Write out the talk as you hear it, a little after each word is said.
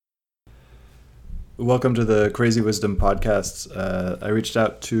Welcome to the Crazy Wisdom podcast. I reached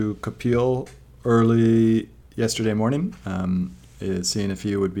out to Kapil early yesterday morning, seeing if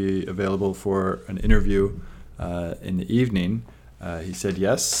he would be available for an interview in the evening. He said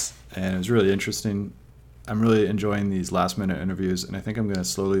yes, and it was really interesting. I'm really enjoying these last minute interviews, and I think I'm going to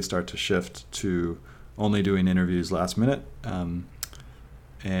slowly start to shift to only doing interviews last minute, and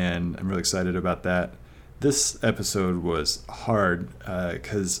I'm really excited about that. This episode was hard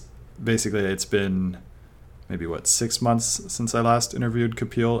because basically it's been maybe 6 months since I last interviewed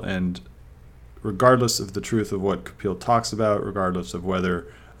Kapil, and regardless of the truth of what Kapil talks about, regardless of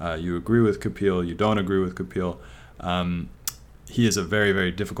whether you agree with Kapil, you don't agree with Kapil, he is a very,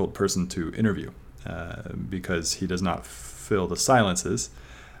 very difficult person to interview because he does not fill the silences,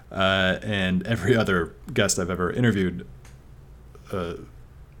 and every other guest I've ever interviewed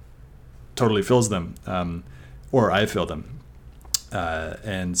totally fills them, or I fill them.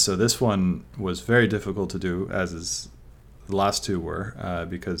 And so this one was very difficult to do, as is the last two were,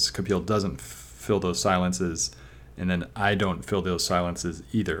 because Kapil doesn't fill those silences, and then I don't fill those silences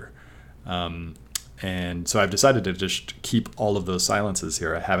either. And so I've decided to just keep all of those silences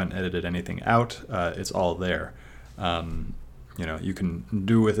here. I haven't edited anything out. It's all there. You can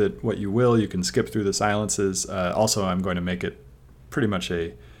do with it what you will. You can skip through the silences. Also, I'm going to make it pretty much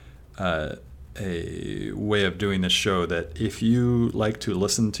a way of doing this show that if you like to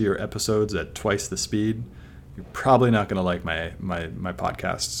listen to your episodes at twice the speed, you're probably not going to like my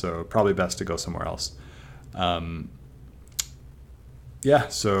podcast. So probably best to go somewhere else.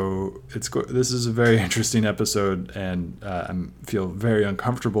 So this is a very interesting episode, and I feel very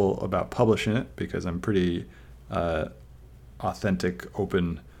uncomfortable about publishing it because I'm pretty authentic,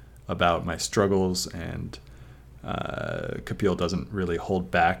 open about my struggles, and Kapil doesn't really hold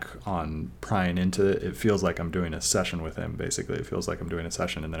back on prying into it. It feels like I'm doing a session with him, basically. It feels like I'm doing a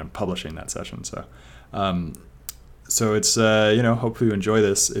session and then I'm publishing that session. So it's, hopefully you enjoy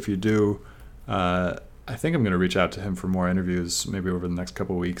this. If you do, I think I'm going to reach out to him for more interviews, maybe over the next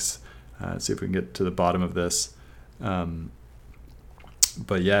couple of weeks, see if we can get to the bottom of this.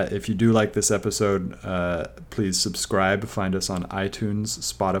 But yeah, if you do like this episode, please subscribe. Find us on iTunes,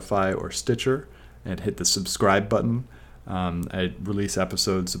 Spotify, or Stitcher, and hit the subscribe button. I release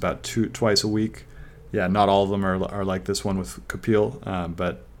episodes about twice a week. Yeah, not all of them are like this one with Kapil,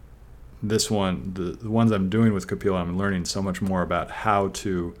 but this one, the ones I'm doing with Kapil, I'm learning so much more about how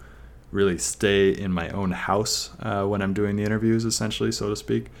to really stay in my own house when I'm doing the interviews, essentially, so to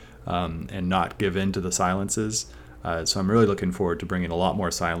speak, and not give in to the silences. So I'm really looking forward to bringing a lot more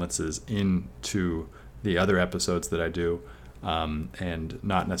silences into the other episodes that I do. And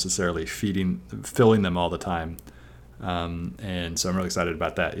not necessarily filling them all the time. And so I'm really excited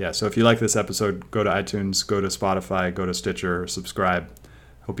about that. Yeah, so if you like this episode, go to iTunes, go to Spotify, go to Stitcher, subscribe.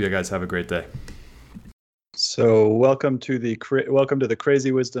 Hope you guys have a great day. So welcome to the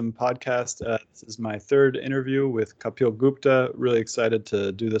Crazy Wisdom podcast. This is my third interview with Kapil Gupta. Really excited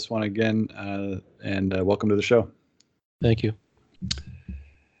to do this one again, and welcome to the show. Thank you.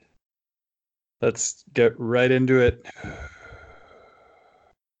 Let's get right into it.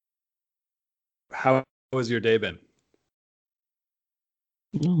 How has your day been?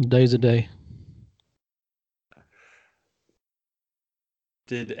 Day's a day.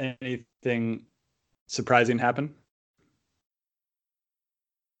 Did anything surprising happen?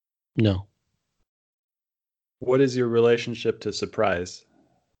 No. What is your relationship to surprise?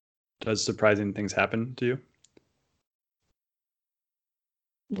 Does surprising things happen to you?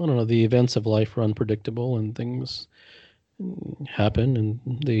 I don't know. The events of life are unpredictable, and things happen, and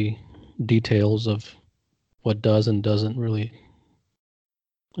the details of what does and doesn't really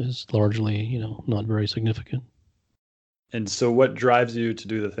is largely, not very significant. And so what drives you to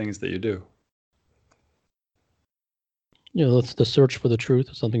do the things that you do? That's the search for the truth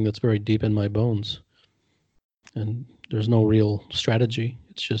is something that's very deep in my bones. And there's no real strategy.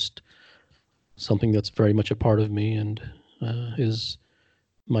 It's just something that's very much a part of me and is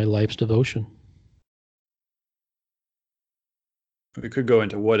my life's devotion. We could go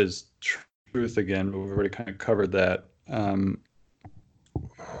into what is truth again, but we've already kind of covered that.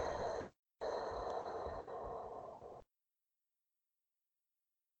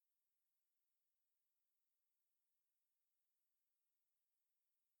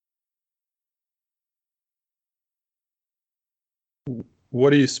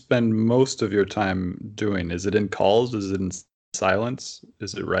 What do you spend most of your time doing? Is it in calls? Is it in silence?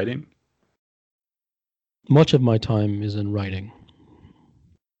 Is it writing? Much of my time is in writing.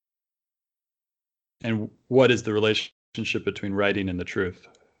 And what is the relationship between writing and the truth?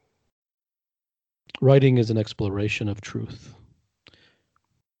 Writing is an exploration of truth.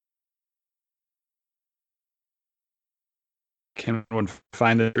 can one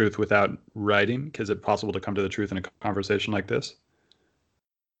find the truth without writing? Is it possible to come to the truth in a conversation like this?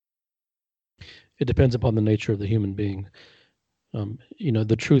 It depends upon the nature of the human being.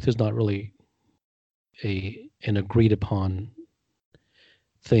 The truth is not really an agreed upon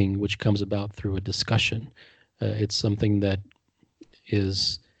thing which comes about through a discussion. It's something that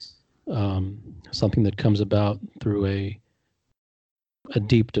is something that comes about through a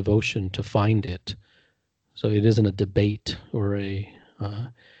deep devotion to find it. So it isn't a debate or a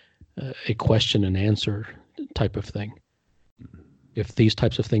question and answer type of thing. If these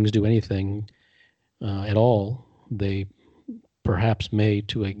types of things do anything at all, they perhaps may,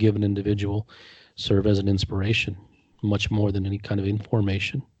 to a given individual, serve as an inspiration, much more than any kind of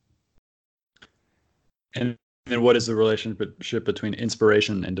information. And then what is the relationship between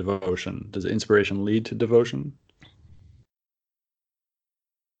inspiration and devotion? Does inspiration lead to devotion?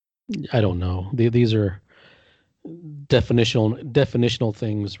 I don't know. These are definitional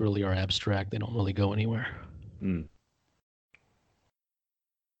things, really are abstract. They don't really go anywhere. Mm.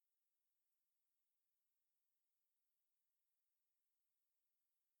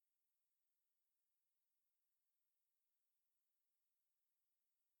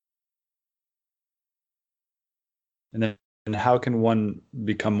 And how can one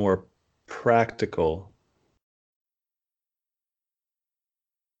become more practical?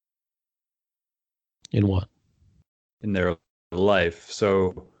 In what? In their life.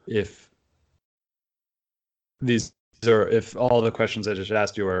 So if all the questions I just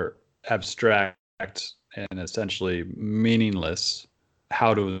asked you are abstract and essentially meaningless,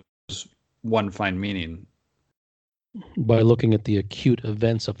 how does one find meaning? By looking at the acute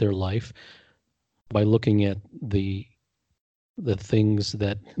events of their life, by looking at the things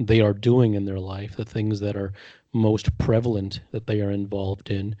that they are doing in their life, the things that are most prevalent that they are involved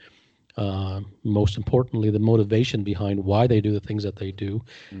in, most importantly, the motivation behind why they do the things that they do,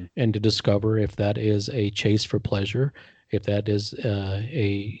 and to discover if that is a chase for pleasure, if that is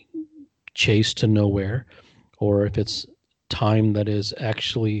a chase to nowhere, or if it's time that is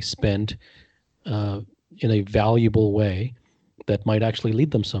actually spent in a valuable way that might actually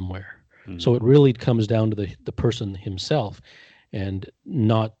lead them somewhere. So it really comes down to the person himself, and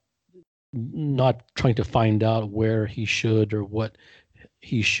not trying to find out where he should or what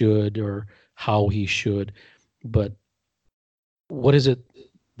he should or how he should, but what is it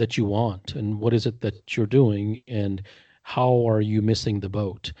that you want, and what is it that you're doing, and how are you missing the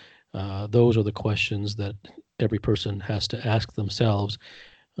boat? Those are the questions that every person has to ask themselves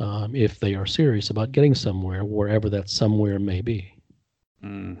if they are serious about getting somewhere, wherever that somewhere may be.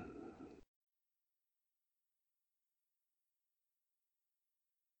 Mm.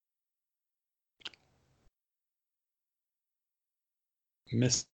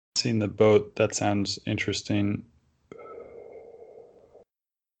 Missing the boat, that sounds interesting.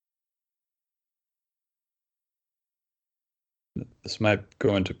 This might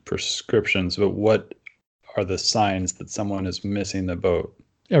go into prescriptions, but what are the signs that someone is missing the boat?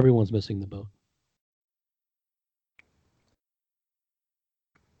 Everyone's missing the boat.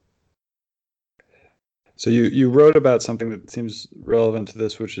 So you wrote about something that seems relevant to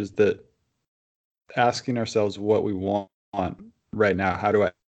this, which is that asking ourselves what we want right now. How do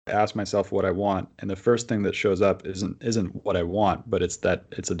I ask myself what I want? And the first thing that shows up isn't what I want, but it's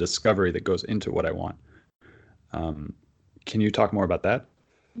a discovery that goes into what I want. Can you talk more about that?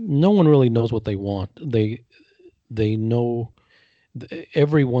 No one really knows what they want. They know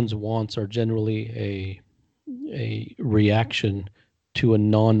everyone's wants are generally a reaction to a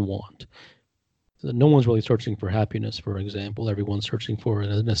non-want. No one's really searching for happiness, for example. Everyone's searching for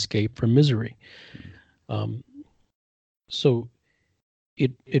an escape from misery. So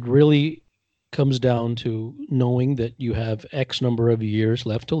it really comes down to knowing that you have X number of years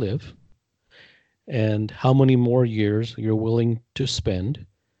left to live, and how many more years you're willing to spend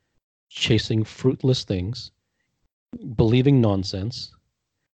chasing fruitless things, believing nonsense,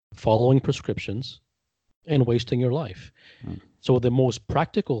 following prescriptions, and wasting your life. So the most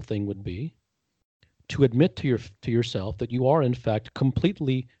practical thing would be to admit to yourself that you are in fact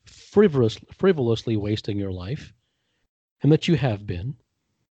completely frivolously wasting your life, and that you have been,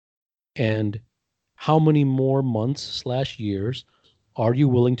 and how many more months/years are you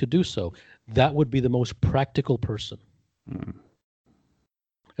willing to do so? That would be the most practical person,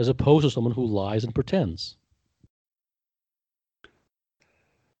 as opposed to someone who lies and pretends.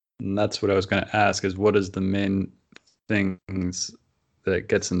 And that's what I was going to ask, is what is the main things that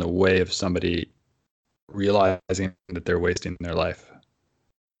gets in the way of somebody realizing that they're wasting their life?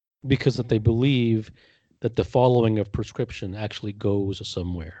 Because that they believe that the following of prescription actually goes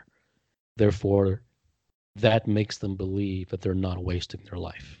somewhere. Therefore, that makes them believe that they're not wasting their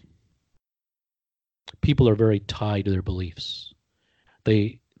life. People are very tied to their beliefs.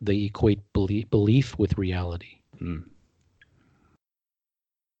 They equate belief with reality. Hmm.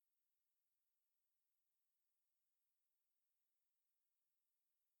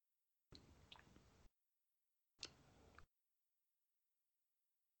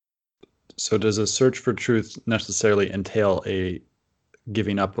 So does a search for truth necessarily entail a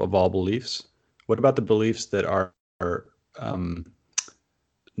giving up of all beliefs? What about the beliefs that are um,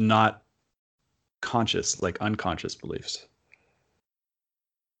 not conscious, like unconscious beliefs?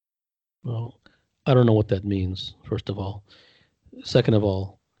 Well, I don't know what that means, first of all. Second of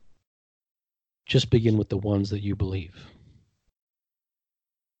all, just begin with the ones that you believe.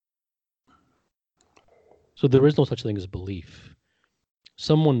 So there is no such thing as belief.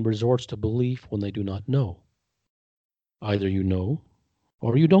 Someone resorts to belief when they do not know. Either you know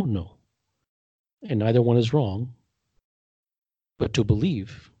or you don't know. And neither one is wrong, but to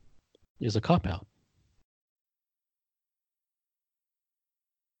believe is a cop out.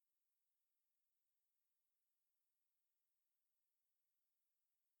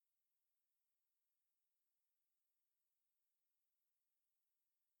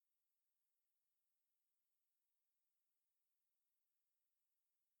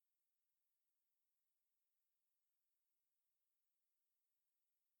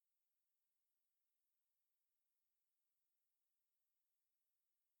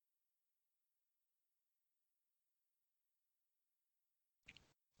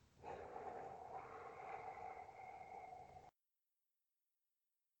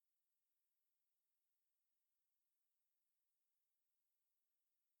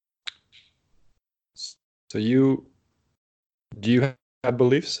 So do you have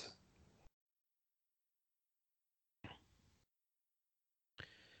beliefs?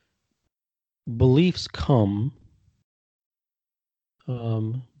 Beliefs come,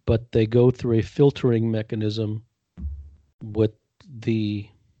 but they go through a filtering mechanism with the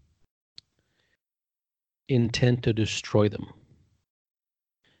intent to destroy them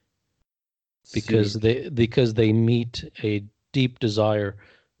So, because they meet a deep desire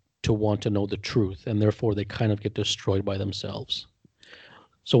to want to know the truth, and therefore they kind of get destroyed by themselves.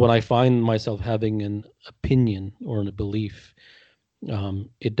 So when I find myself having an opinion or a belief,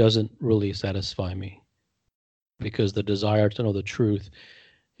 it doesn't really satisfy me because the desire to know the truth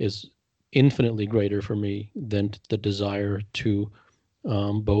is infinitely greater for me than the desire to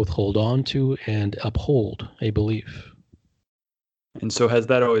both hold on to and uphold a belief. and so has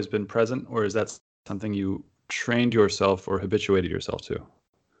that always been present, or is that something you trained yourself or habituated yourself to?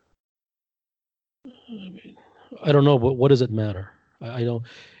 I don't know, but what does it matter? I don't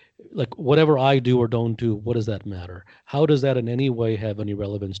like whatever I do or don't do. What does that matter? How does that in any way have any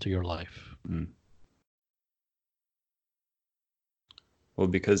relevance to your life? Mm. Well,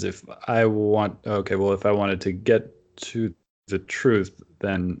 because if I wanted to get to the truth,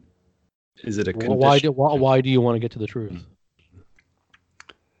 then is it a condition? Why do you want to get to the truth?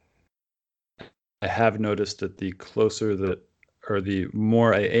 I have noticed that the closer that, or the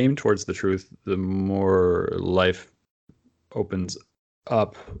more I aim towards the truth, the more life opens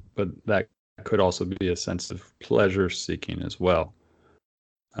up. But that could also be a sense of pleasure seeking as well.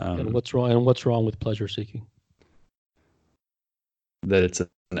 And Um, what's wrong? And what's wrong with pleasure seeking? that it's an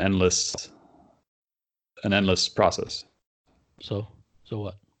endless process. So, so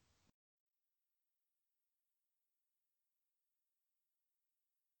what?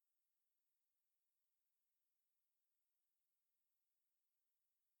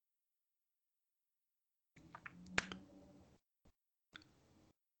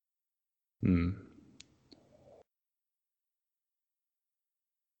 Hmm.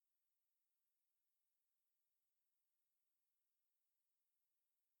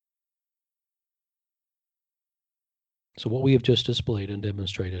 So what we have just displayed and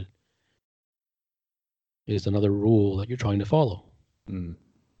demonstrated is another rule that you're trying to follow, Hmm.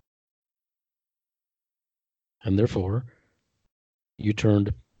 and therefore you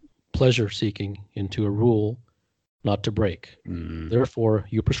turned pleasure seeking into a rule not to break. Hmm. Therefore,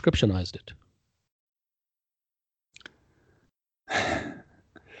 you prescriptionized it.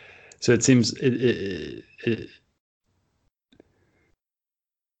 So it seems it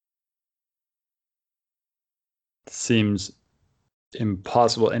seems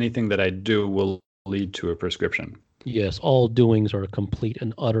impossible. Anything that I do will lead to a prescription. Yes, all doings are a complete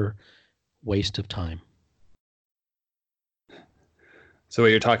and utter waste of time. So what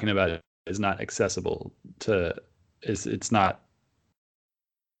you're talking about is not accessible to. It's not.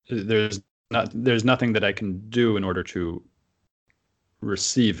 There's there's nothing that I can do in order to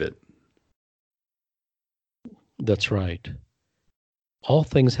receive it. That's right. All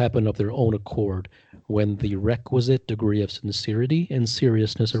things happen of their own accord when the requisite degree of sincerity and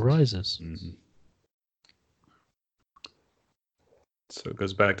seriousness arises. Mm-hmm. So it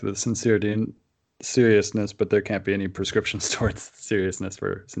goes back to the sincerity and seriousness, but there can't be any prescriptions towards seriousness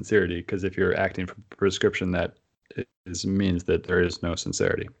for sincerity, because if you're acting for prescription, that means that there is no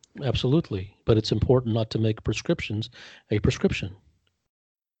sincerity. Absolutely. But it's important not to make prescriptions a prescription.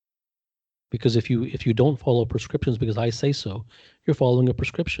 Because if you don't follow prescriptions because I say so, you're following a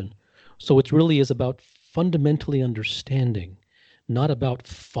prescription. So it really is about fundamentally understanding, not about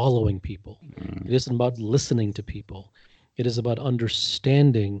following people. It isn't about listening to people. It is about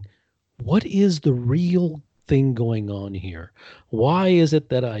understanding what is the real thing going on here. Why is it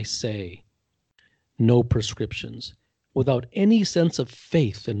that I say no prescriptions without any sense of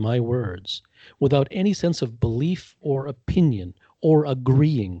faith in my words, without any sense of belief or opinion or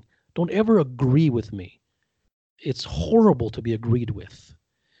agreeing? Don't ever agree with me. It's horrible to be agreed with.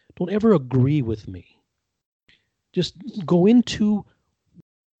 Don't ever agree with me. Just go into,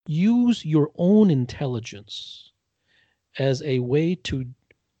 use your own intelligence as a way to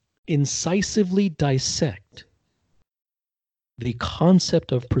incisively dissect the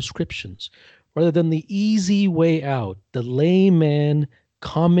concept of prescriptions rather than the easy way out, the layman,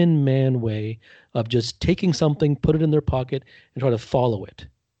 common man way of just taking something, put it in their pocket, and try to follow it,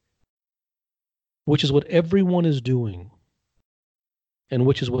 which is what everyone is doing and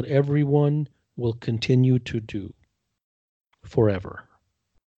which is what everyone will continue to do forever.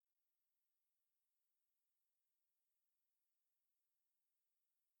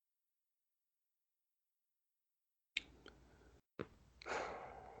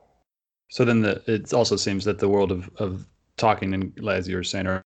 So then it also seems that the world of talking, and as you were saying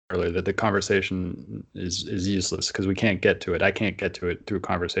earlier, that the conversation is useless because we can't get to it. I can't get to it through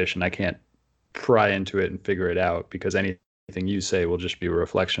conversation. I can't pry into it and figure it out because anything you say will just be a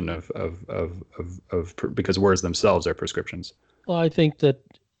reflection of because words themselves are prescriptions. Well, I think that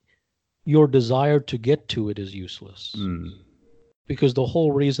your desire to get to it is useless Mm. because the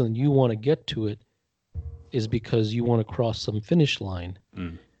whole reason you want to get to it is because you want to cross some finish line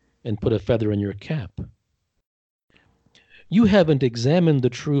and put a feather in your cap. You haven't examined the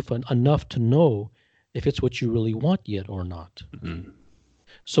truth enough to know if it's what you really want yet or not. Mm.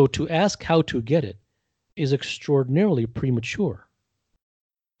 So to ask how to get it is extraordinarily premature.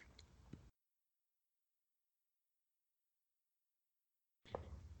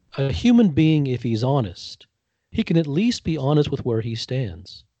 A human being, if he's honest, he can at least be honest with where he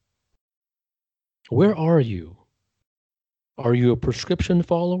stands. Where are you? Are you a prescription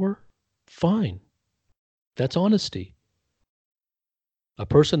follower? Fine. That's honesty. A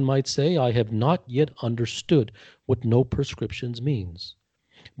person might say, I have not yet understood what no prescriptions means.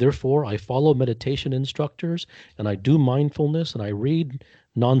 Therefore, I follow meditation instructors and I do mindfulness and I read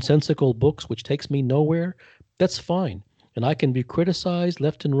nonsensical books which takes me nowhere. That's fine. And I can be criticized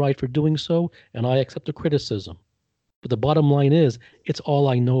left and right for doing so, and I accept the criticism. But the bottom line is, it's all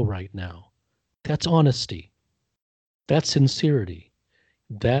I know right now. That's honesty. That's sincerity.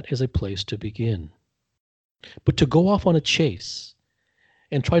 That is a place to begin. But to go off on a chase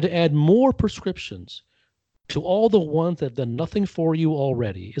and try to add more prescriptions to all the ones that have done nothing for you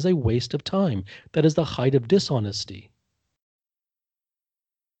already is a waste of time. That is the height of dishonesty.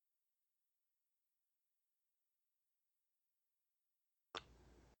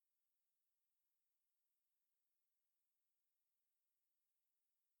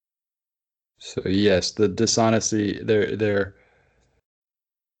 So yes, the dishonesty there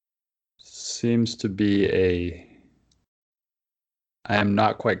seems to be a. I am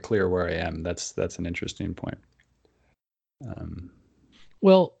not quite clear where I am. That's an interesting point. Um,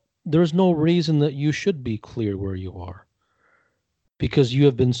 Well, there's no reason that you should be clear where you are because you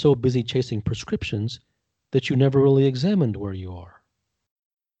have been so busy chasing prescriptions that you never really examined where you are.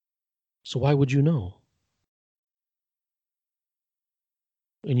 So why would you know?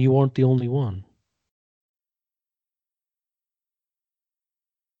 And you aren't the only one.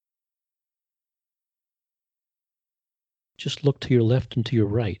 Just look to your left and to your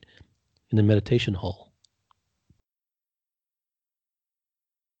right in the meditation hall.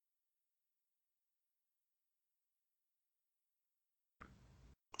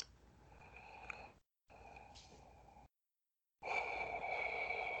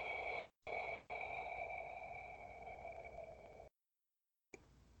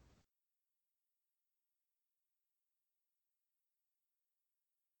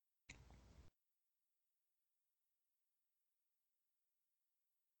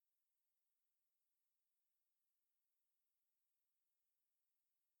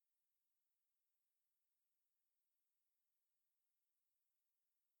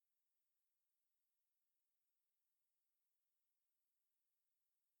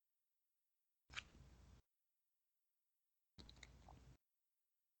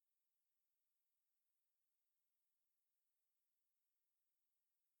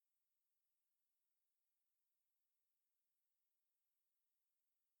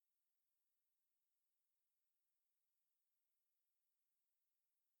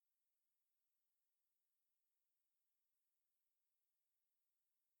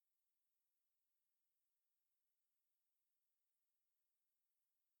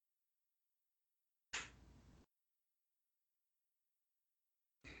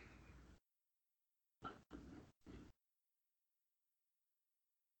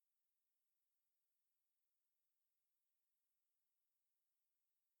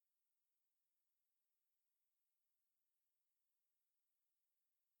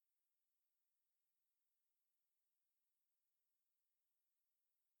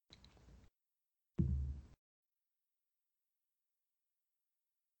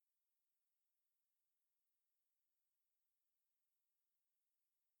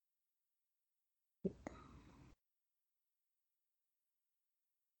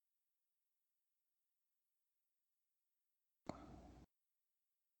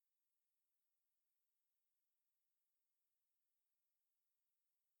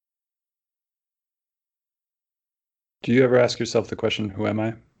 Do you ever ask yourself the question, who am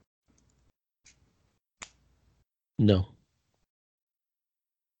I? No.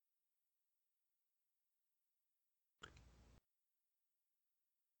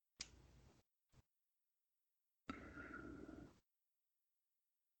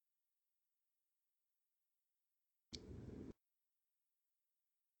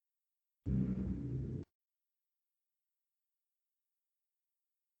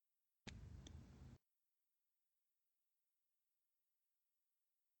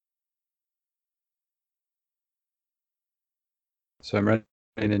 So I'm running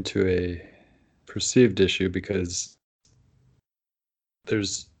into a perceived issue because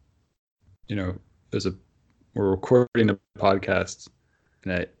there's, you know, there's a we're recording a podcast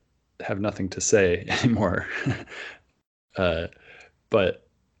and I have nothing to say anymore. uh, but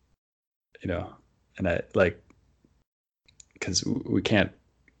and I like because we can't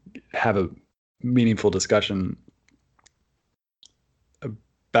have a meaningful discussion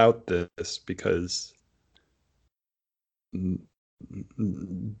about this because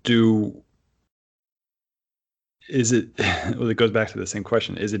do is it well, it goes back to the same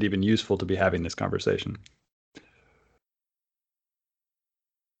question, is it even useful to be having this conversation?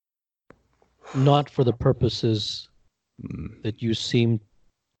 Not for the purposes Mm. that you seem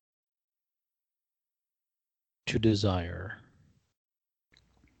to desire.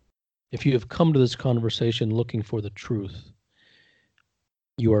 If you have come to this conversation looking for the truth,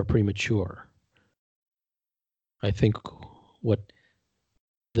 you are premature. I think what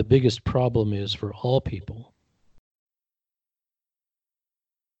the biggest problem is for all people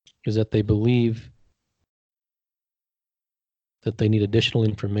is that they believe that they need additional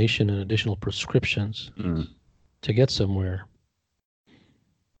information and additional prescriptions to get somewhere.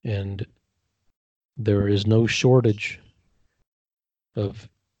 And there is no shortage of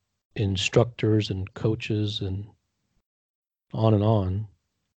instructors and coaches and on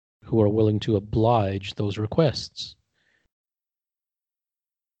who are willing to oblige those requests.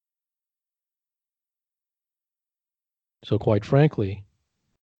 So quite frankly,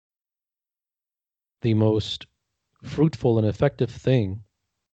 the most fruitful and effective thing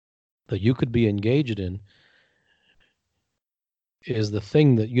that you could be engaged in is the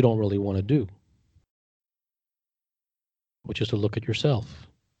thing that you don't really want to do, which is to look at yourself.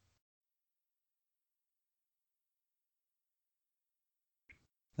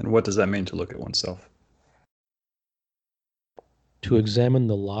 And what does that mean to look at oneself? To examine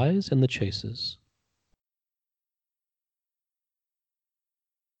the lies and the chases.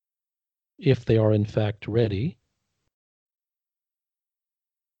 If they are in fact ready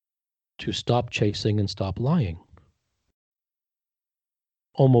to stop chasing and stop lying.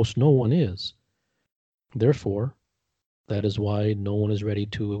 Almost no one is. Therefore, that is why no one is ready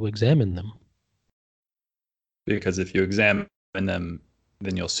to examine them. Because if you examine them,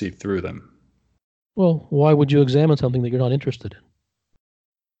 then you'll see through them. Well, why would you examine something that you're not interested in?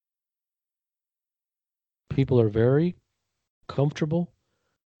 People are very comfortable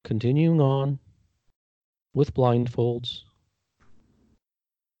continuing on with blindfolds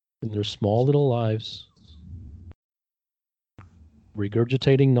in their small little lives,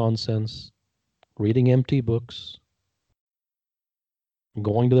 regurgitating nonsense, reading empty books,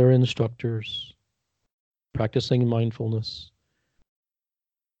 going to their instructors, practicing mindfulness,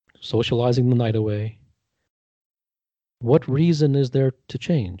 socializing the night away. What reason is there to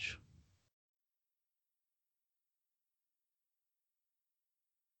change?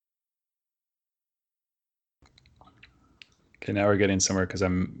 Okay, now we're getting somewhere because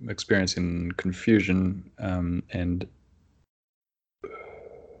I'm experiencing confusion and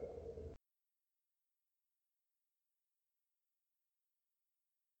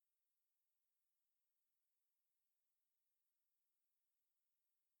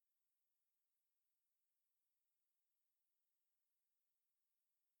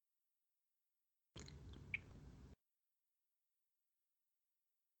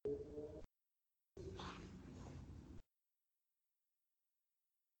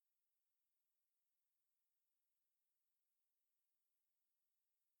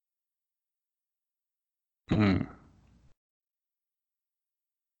mm.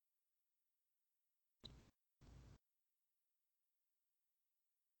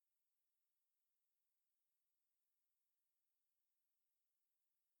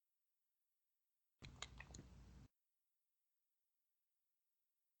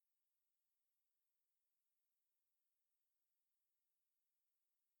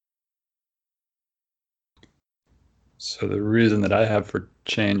 So the reason that I have for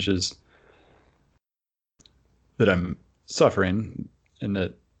change is that I'm suffering and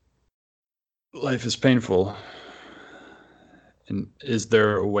that life is painful. And is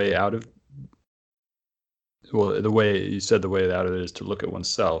there a way out of? Well, the way you said the way out of it is to look at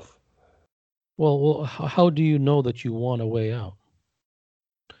oneself. Well, how do you know that you want a way out?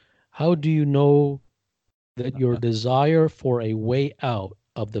 How do you know that your desire for a way out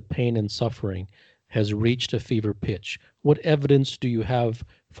of the pain and suffering has reached a fever pitch? What evidence do you have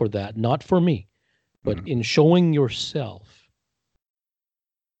for that? Not for me, but Mm. in showing yourself.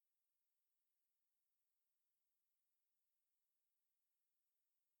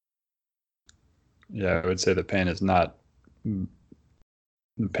 Yeah, I would say the pain is not. The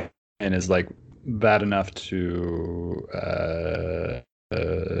pain is like bad enough to.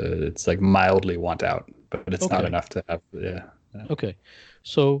 It's like mildly want out, but it's not Okay, enough to have. Yeah. okay.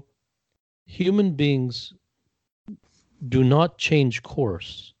 So human beings do not change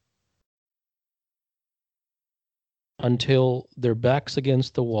course until their back's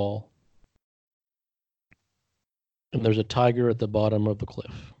against the wall and there's a tiger at the bottom of the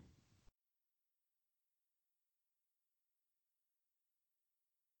cliff.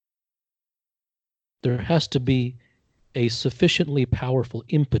 There has to be a sufficiently powerful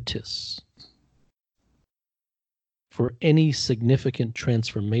impetus for any significant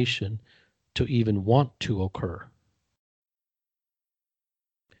transformation to even want to occur.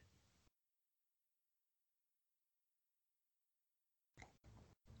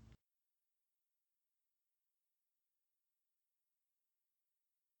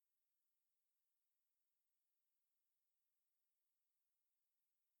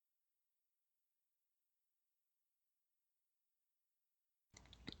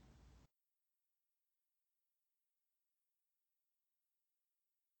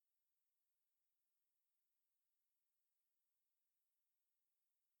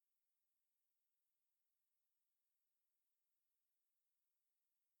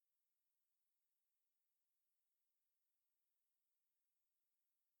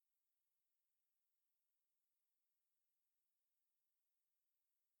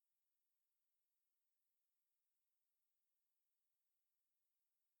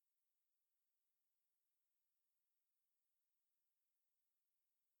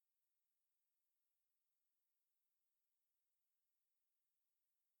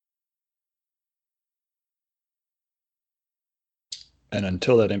 And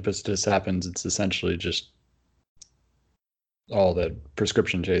until that impetus happens, it's essentially just all the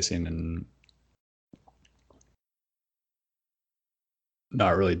prescription chasing and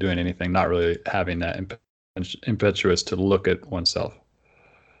not really doing anything, not really having that impetuous to look at oneself.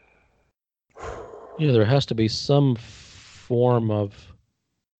 Yeah, there has to be some form of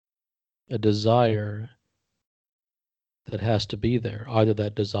a desire that has to be there. Either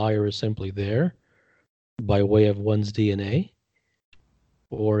that desire is simply there by way of one's DNA,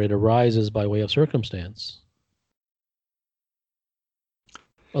 or it arises by way of circumstance.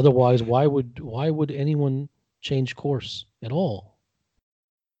 Otherwise, why would anyone change course at all?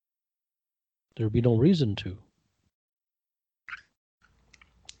 There'd be no reason to.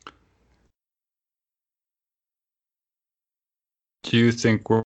 Do you think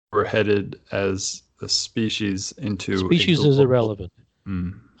we're headed as a species into a Species is global? irrelevant.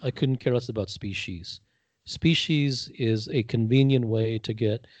 Mm. I couldn't care less about species. Species is a convenient way to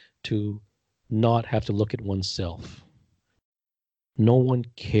get to not have to look at oneself. No one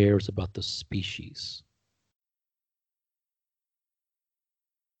cares about the species.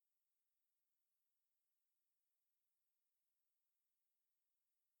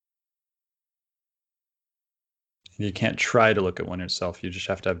 You can't try to look at oneself. You just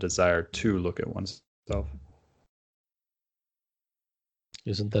have to have desire to look at oneself.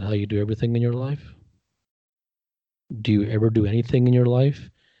 Isn't that how you do everything in your life? Do you ever do anything in your life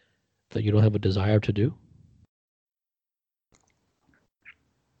that you don't have a desire to do?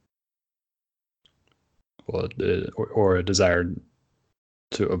 Well, or a desire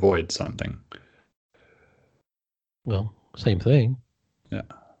to avoid something. Well, same thing. Yeah.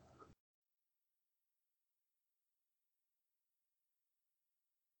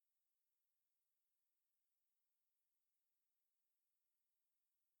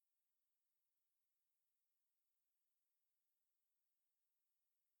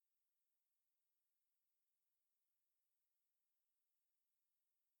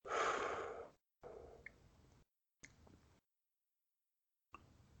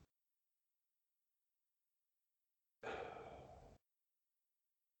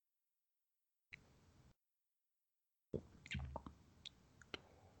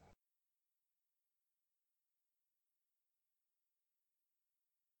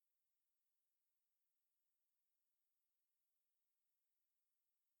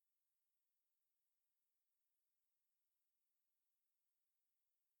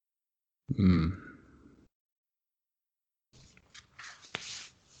 Mm.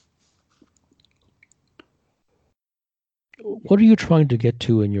 What are you trying to get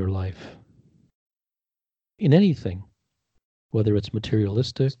to in your life? In anything, whether it's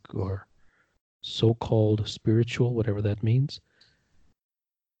materialistic or so-called spiritual, whatever that means.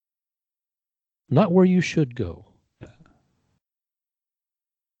 Not where you should go.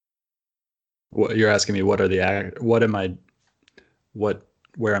 What you're asking me? What are the? What am I? What?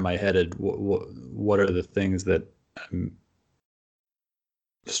 Where am I headed? What are the things that I'm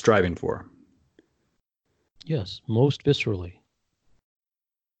striving for? Yes, most viscerally.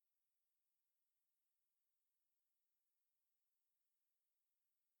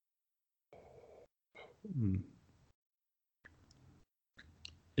 Mm.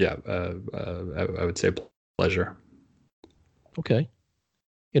 Yeah, I would say pleasure. Okay.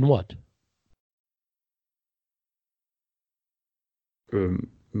 In what?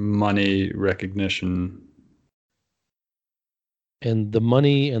 Money, recognition. And the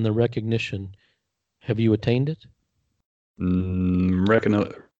money and the recognition, have you attained it?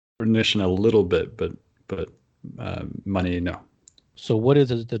 Recognition a little bit, but money, no. So what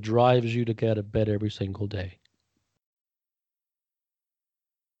is it that drives you to get out of bed every single day?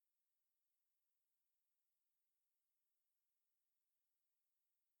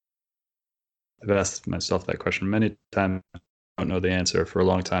 I've asked myself that question many times. I don't know the answer. For a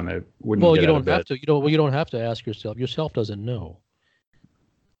long time, I wouldn't Well, get you out of don't have bed. to. You don't have to ask yourself. Yourself doesn't know.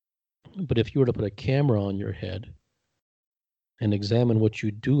 But if you were to put a camera on your head and examine what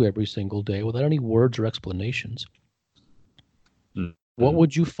you do every single day without any words or explanations, what Mm-hmm.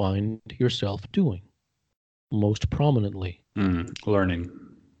 would you find yourself doing most prominently? Learning,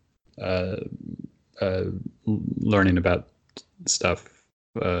 uh, uh, learning about stuff,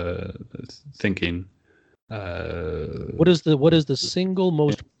 uh, thinking. Uh, What is the single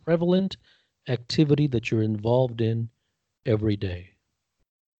most prevalent activity that you're involved in every day?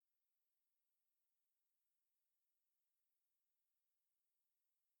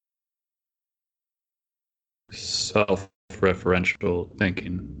 Self-referential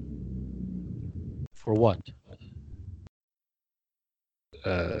thinking. For what?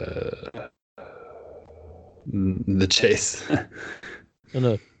 Uh, the chase. No,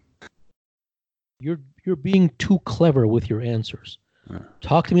 no. You're being too clever with your answers.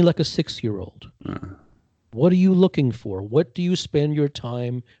 Talk to me like a 6-year-old. What are you looking for? What do you spend your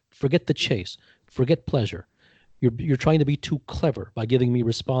time? Forget the chase. Forget pleasure. You're trying to be too clever by giving me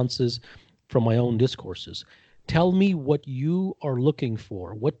responses from my own discourses. Tell me what you are looking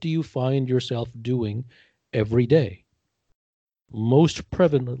for. What do you find yourself doing every day? Most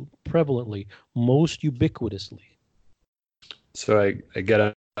prevalently, most ubiquitously. So I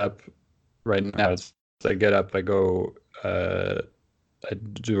get up right now. I get up. I go. I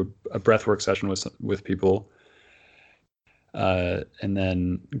do a breathwork session with people, and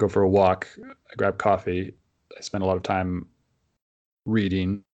then go for a walk. I grab coffee. I spend a lot of time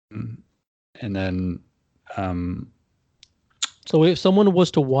reading, and then um, So if someone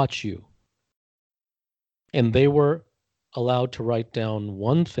was to watch you and they were allowed to write down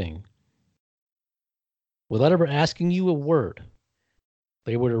one thing without ever asking you a word,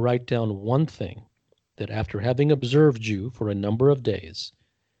 they were to write down one thing that after having observed you for a number of days,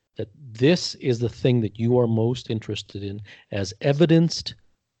 that this is the thing that you are most interested in as evidenced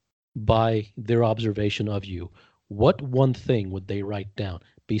by their observation of you. What one thing would they write down?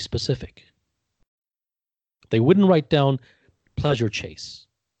 Be specific. They wouldn't write down pleasure chase.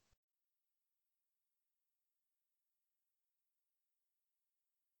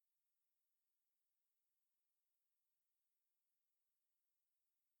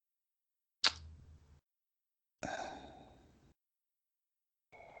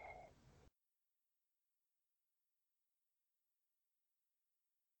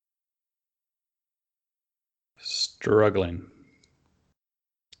 struggling.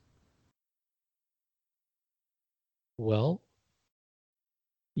 Well,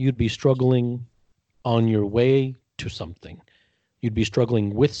 you'd be struggling on your way to something. You'd be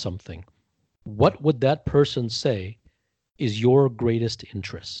struggling with something. What would that person say is your greatest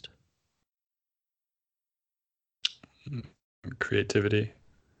interest? Creativity.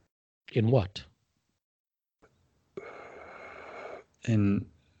 In what? In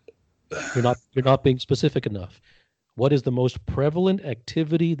You're not being specific enough. What is the most prevalent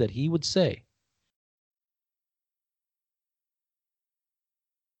activity that he would say?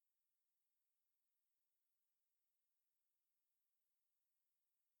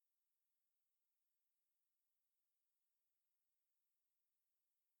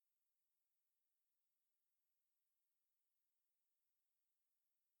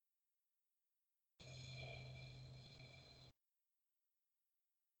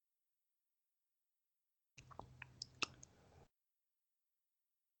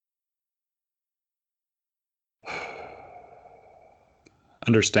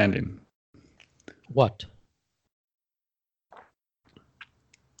 Understanding. What?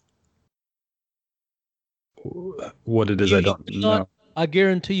 What it is, I He don't would not, know. I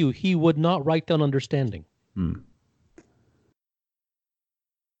guarantee you, he would not write down understanding. Hmm.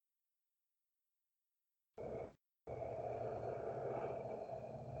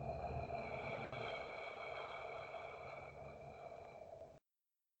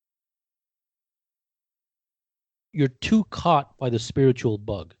 You're too caught by the spiritual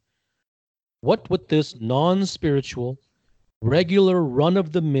bug. What would this non-spiritual, regular,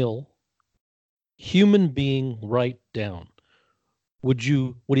 run-of-the-mill human being write down? Would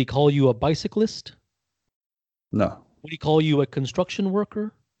he call you a bicyclist? No. Would he call you a construction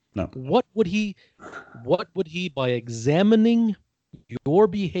worker? No. What would he by examining your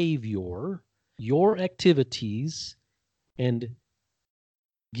behavior, your activities, and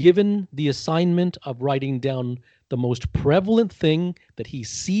given the assignment of writing down the most prevalent thing that he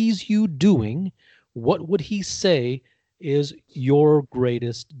sees you doing, what would he say is your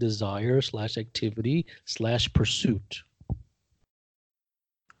greatest desire slash activity slash pursuit?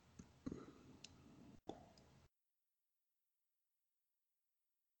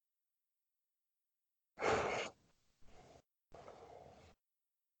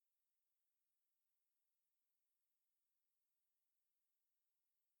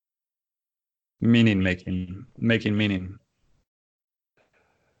 Meaning making. Making meaning.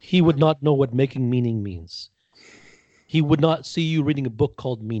 He would not know what making meaning means. He would not see you reading a book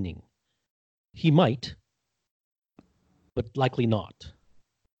called Meaning. He might, but likely not.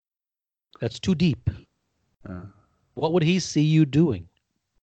 That's too deep. What would he see you doing?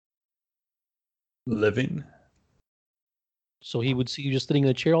 Living. So he would see you just sitting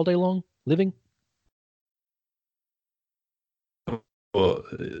in a chair all day long, living? Well,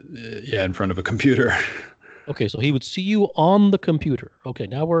 yeah, in front of a computer. Okay, so he would see you on the computer. Okay,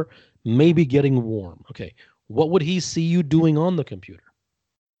 now we're maybe getting warm. Okay, what would he see you doing on the computer?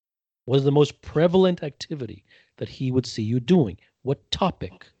 What is the most prevalent activity that he would see you doing? What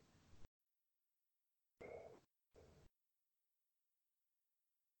topic?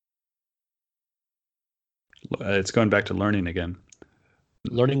 It's going back to learning again.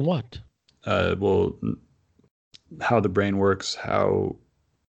 Learning what? Well, how the brain works, how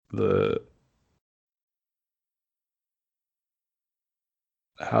the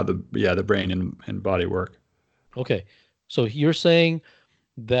the brain and body work. Okay, so you're saying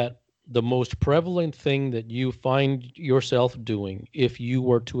that the most prevalent thing that you find yourself doing, if you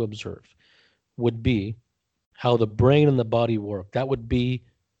were to observe, would be how the brain and the body work. That would be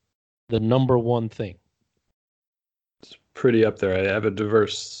the number one thing. It's pretty up there. I have a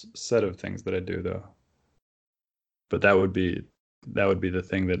diverse set of things that I do though. But that would be the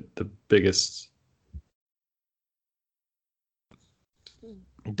thing that the biggest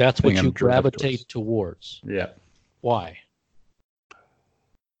That's thing what you I'm driven gravitate towards. Yeah. Why?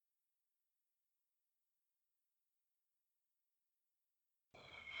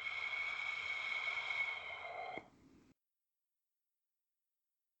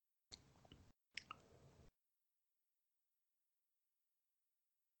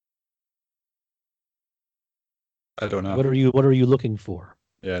 I don't know. What are you looking for?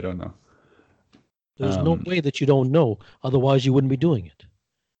 Yeah, I don't know. There's no way that you don't know, otherwise you wouldn't be doing it.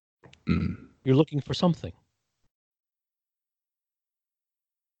 You're looking for something.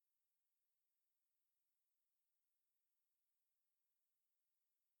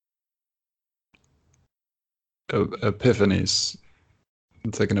 Epiphanies.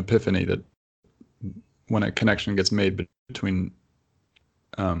 It's like an epiphany that when a connection gets made between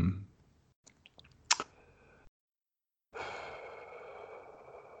um,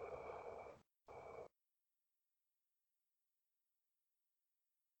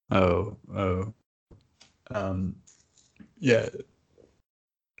 oh oh yeah,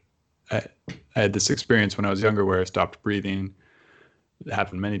 I had this experience when I was younger where I stopped breathing. It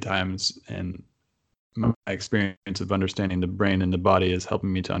happened many times, and my experience of understanding the brain and the body is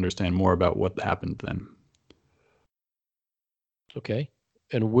helping me to understand more about what happened then. Okay.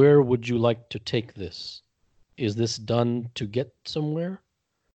 And where would you like to take this? Is this done to get somewhere,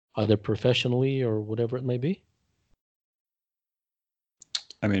 either professionally or whatever it may be?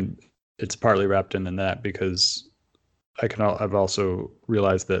 I mean, it's partly wrapped in that because I've also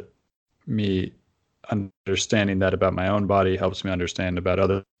realized that me understanding that about my own body helps me understand about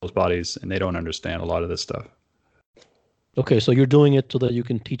other people's bodies, and they don't understand a lot of this stuff. Okay, so you're doing it so that you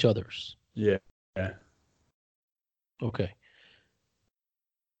can teach others. Yeah. Yeah. Okay.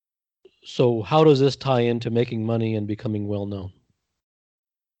 So how does this tie into making money and becoming well known?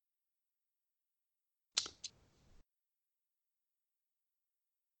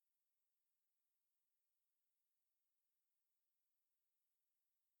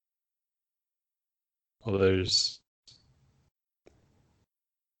 Well, there's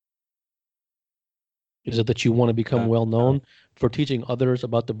Is it that you want to become well known for teaching others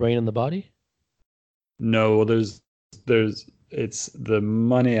about the brain and the body? no, well, there's it's the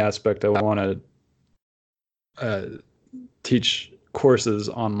money aspect. I want to teach courses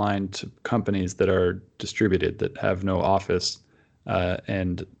online to companies that are distributed that have no office,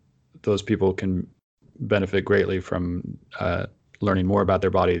 and those people can benefit greatly from learning more about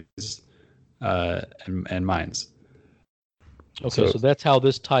their bodies and minds. Okay, so that's how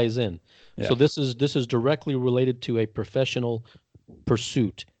this ties in. Yeah. So this is directly related to a professional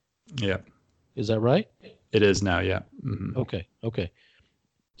pursuit. Yeah. Is that right? It is now. Yeah. Mm-hmm. Okay, okay.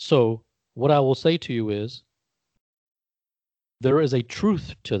 So what I will say to you is there is a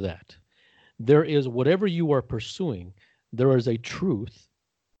truth to that. There is whatever you are pursuing, there is a truth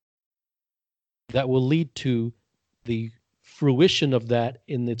that will lead to the fruition of that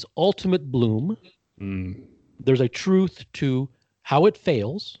in its ultimate bloom. Mm. There's a truth to how it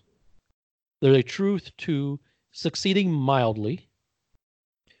fails. There's a truth to succeeding mildly.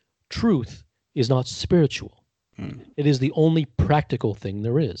 Truth is not spiritual. It is the only practical thing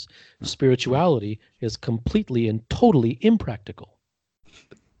there is. Spirituality is completely and totally impractical.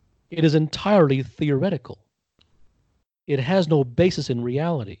 It is entirely theoretical. It has no basis in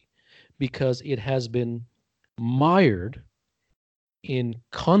reality because it has been mired in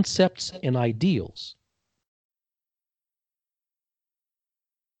concepts and ideals.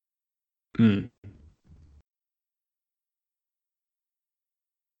 Mm.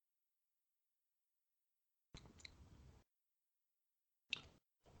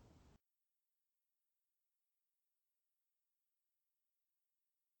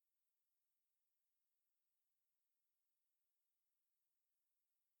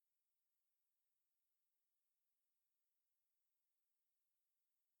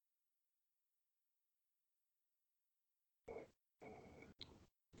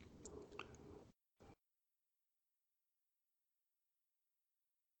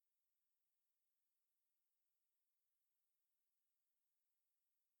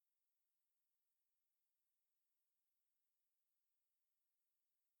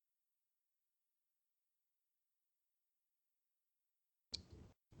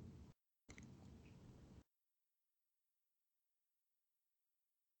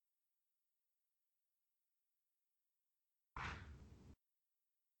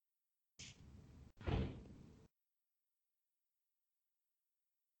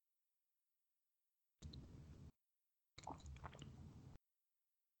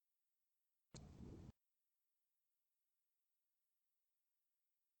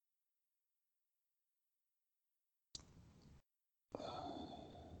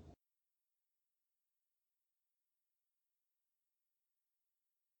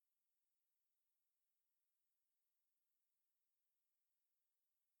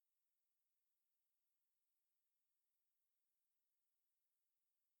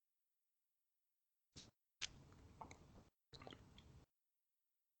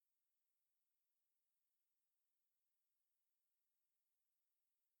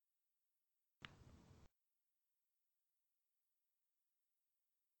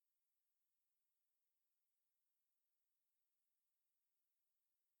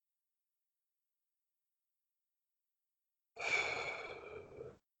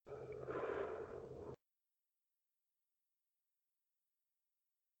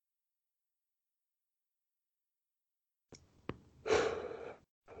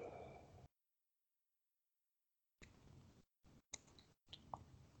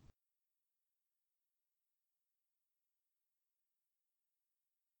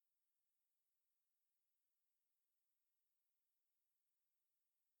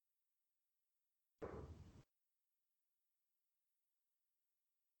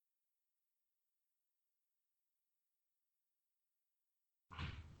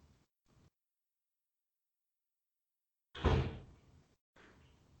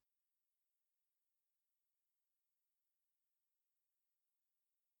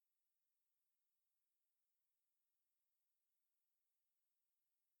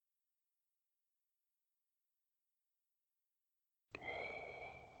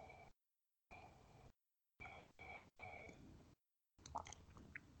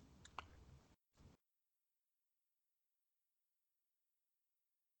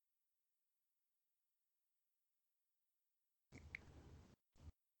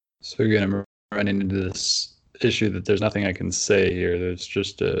 So again, I'm running into this issue that there's nothing I can say here. There's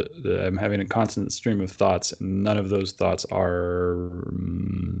just I'm having a constant stream of thoughts, and none of those thoughts are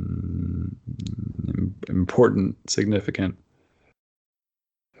important, significant.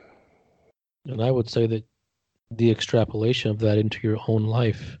 And I would say that the extrapolation of that into your own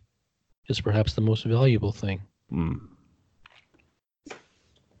life is perhaps the most valuable thing. Mm.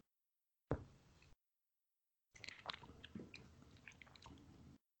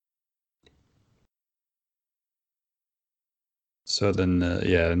 So then,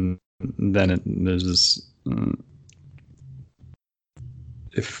 and then there's this.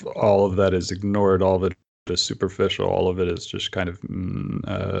 If all of that is ignored, all of it is superficial, all of it is just kind of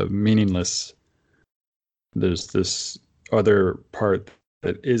meaningless. There's this other part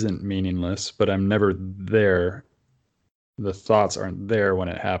that isn't meaningless, but I'm never there. The thoughts aren't there when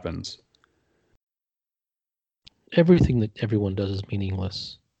it happens. Everything that everyone does is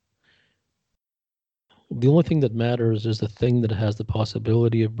meaningless. The only thing that matters is the thing that has the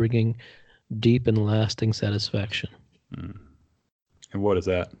possibility of bringing deep and lasting satisfaction. Mm. And what is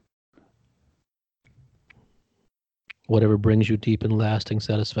that? Whatever brings you deep and lasting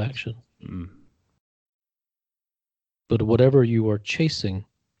satisfaction. Mm. But whatever you are chasing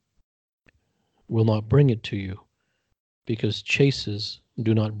will not bring it to you, because chases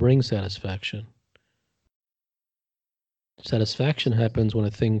do not bring satisfaction. Satisfaction happens when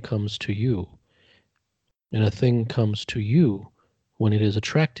a thing comes to you, and a thing comes to you when it is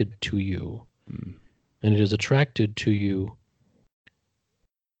attracted to you, Mm. and it is attracted to you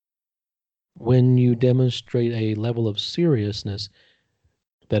when you demonstrate a level of seriousness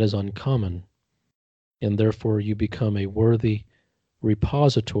that is uncommon, and therefore you become a worthy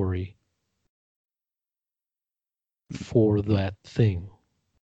repository for that thing.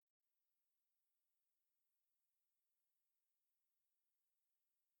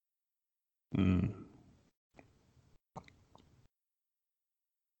 Mm.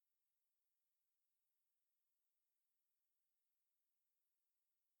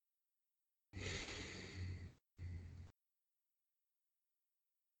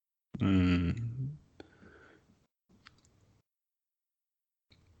 Mm.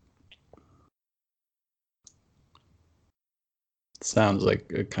 Sounds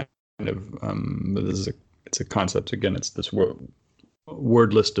like a kind of this is it's a concept again. It's this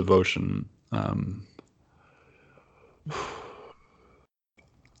wordless devotion. I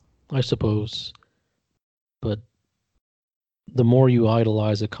suppose, but the more you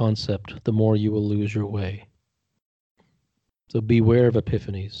idolize a concept, the more you will lose your way. So beware of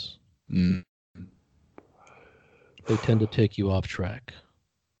epiphanies. Mm. They tend to take you off track.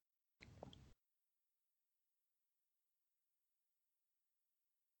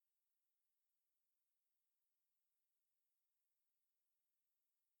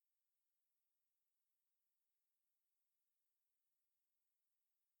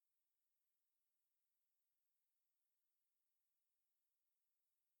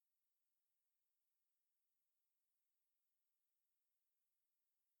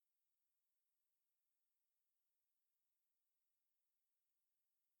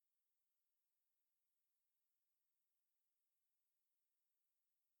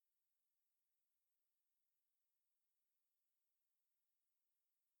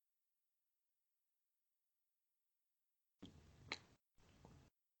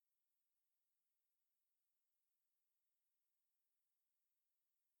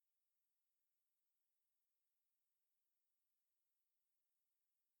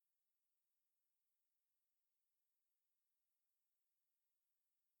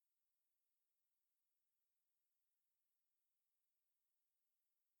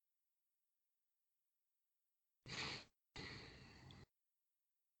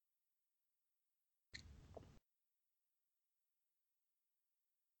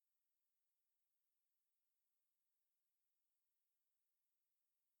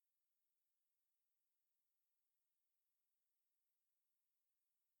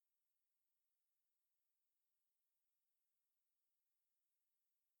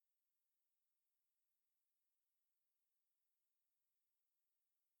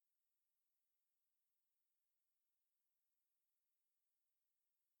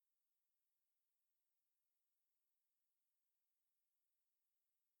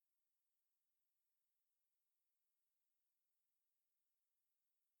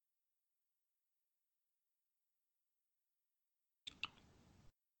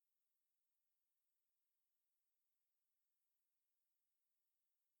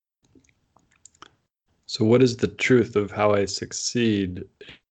 So, what is the truth of how I succeed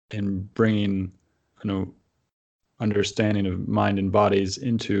in bringing, understanding of mind and bodies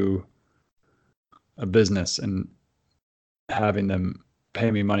into a business and having them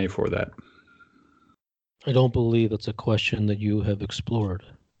pay me money for that? I don't believe that's a question that you have explored.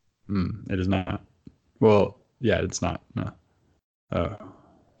 It is not. Well, yeah, it's not. No. Oh.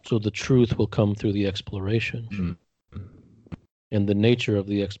 So the truth will come through the exploration. Mm. And the nature of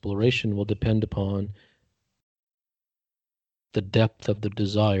the exploration will depend upon the depth of the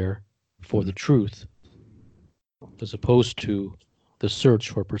desire for the truth, as opposed to the search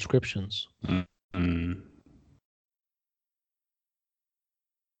for prescriptions. Mm.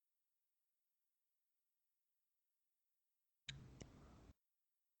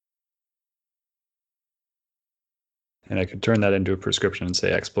 And I could turn that into a prescription and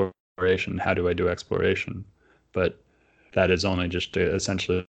say exploration. How do I do exploration? But that is only just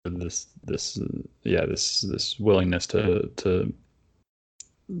essentially this willingness to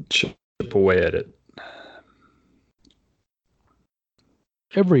chip away at it.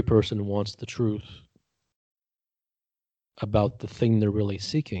 Every person wants the truth about the thing they're really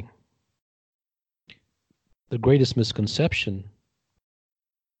seeking. The greatest misconception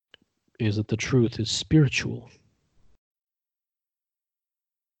is that the truth is spiritual.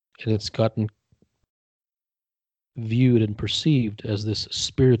 And it's gotten viewed and perceived as this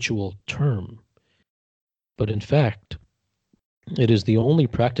spiritual term. But in fact, it is the only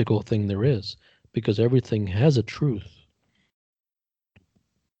practical thing there is, because everything has a truth.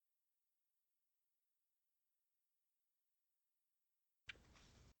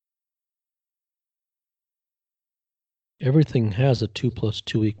 Everything has a 2 plus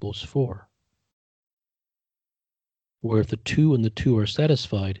 2 equals 4. Where if the 2 and the 2 are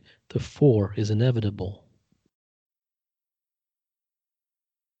satisfied, the 4 is inevitable.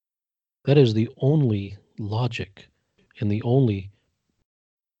 That is the only logic and the only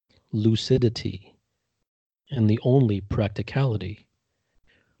lucidity and the only practicality.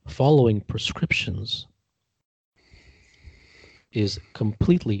 Following prescriptions is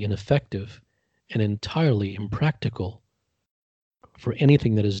completely ineffective and entirely impractical for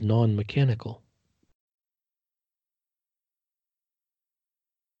anything that is non-mechanical.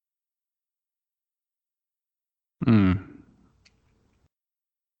 Mm.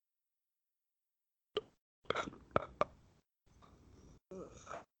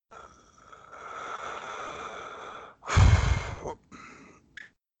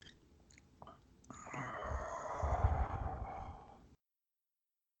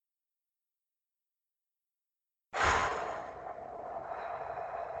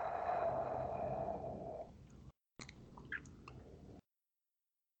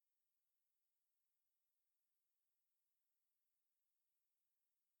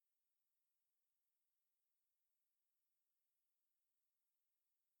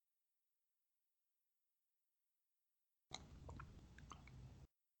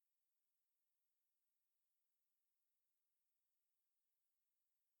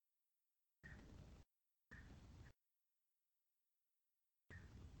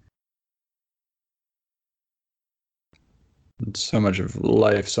 So much of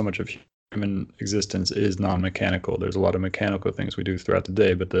life, so much of human existence is non-mechanical. There's a lot of mechanical things we do throughout the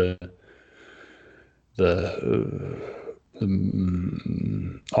day, but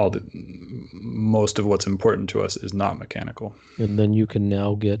most of what's important to us is not mechanical. And then you can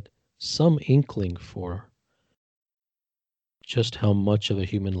now get some inkling for just how much of a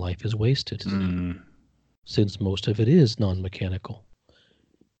human life is wasted, since most of it is non-mechanical.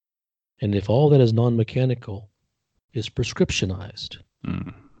 And if all that is non-mechanical is prescriptionized,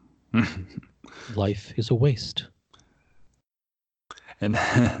 life is a waste. And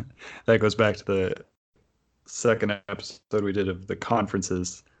that goes back to the second episode we did of the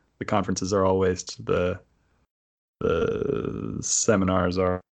conferences. The conferences are all waste. The seminars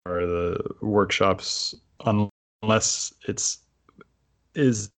are the workshops, unless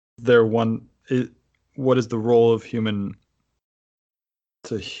what is the role of human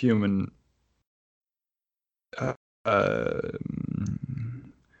to human?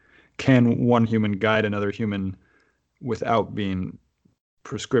 Can one human guide another human without being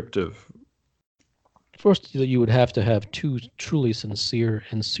prescriptive? First, you would have to have 2 truly sincere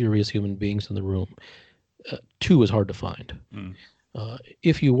and serious human beings in the room. 2 is hard to find.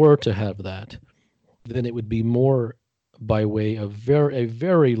 If you were to have that, then it would be more by way of a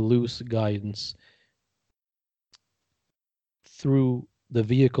very loose guidance through the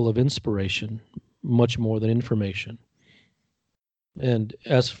vehicle of inspiration, much more than information. And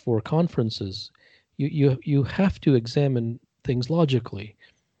as for conferences, you have to examine things logically.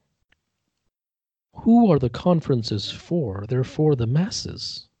 Who are the conferences for? They're for the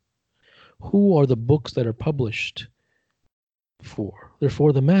masses. Who are the books that are published for? They're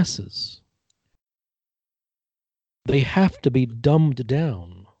for the masses. They have to be dumbed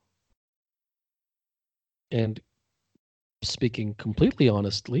down. And speaking completely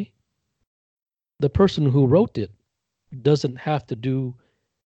honestly, the person who wrote it doesn't have to do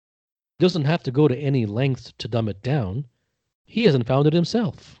doesn't have to go to any length to dumb it down. He hasn't found it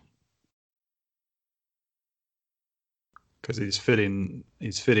himself. Because he's fitting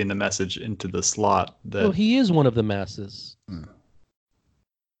the message into the slot that. Well, he is one of the masses.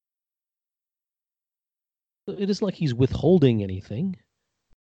 It isn't like he's withholding anything.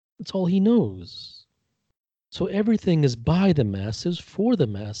 That's all he knows. So everything is by the masses, for the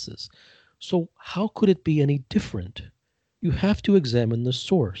masses. So how could it be any different? You have to examine the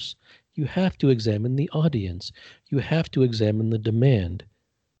source. You have to examine the audience. You have to examine the demand.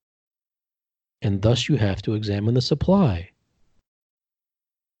 And thus you have to examine the supply.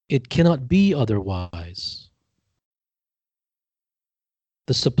 It cannot be otherwise.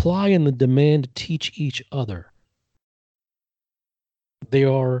 The supply and the demand teach each other. They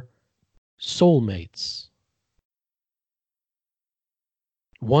are soulmates.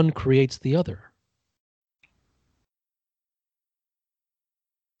 One creates the other.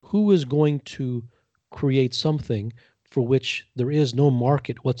 Who is going to create something for which there is no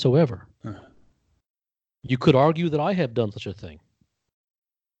market whatsoever? You could argue that I have done such a thing,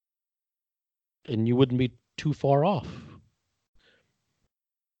 and you wouldn't be too far off.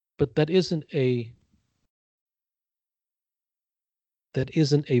 But that isn't a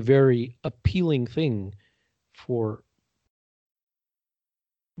very appealing thing for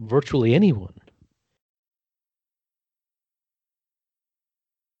virtually anyone.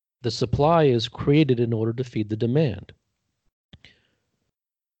 The supply is created in order to feed the demand.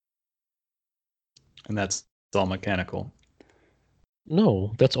 And that's all mechanical.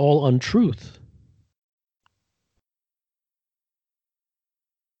 No, that's all untruth.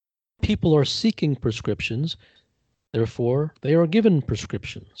 People are seeking prescriptions, therefore they are given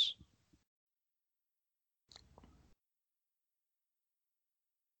prescriptions.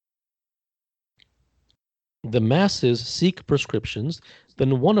 The masses seek prescriptions,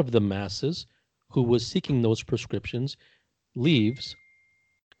 then one of the masses who was seeking those prescriptions leaves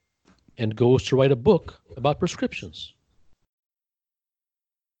and goes to write a book about prescriptions.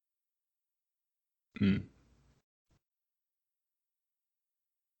 Mm.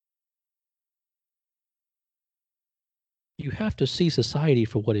 You have to see society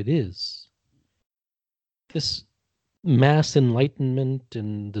for what it is. This mass enlightenment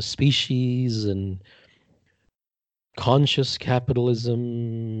and the species and conscious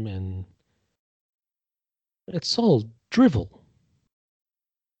capitalism, and it's all drivel.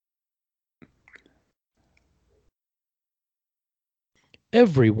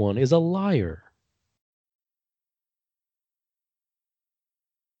 Everyone is a liar.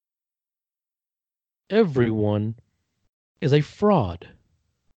 Everyone is a fraud.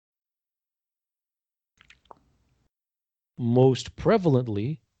 Most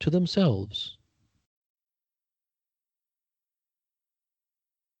prevalently to themselves.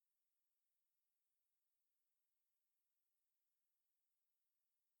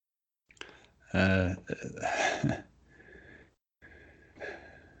 Uh,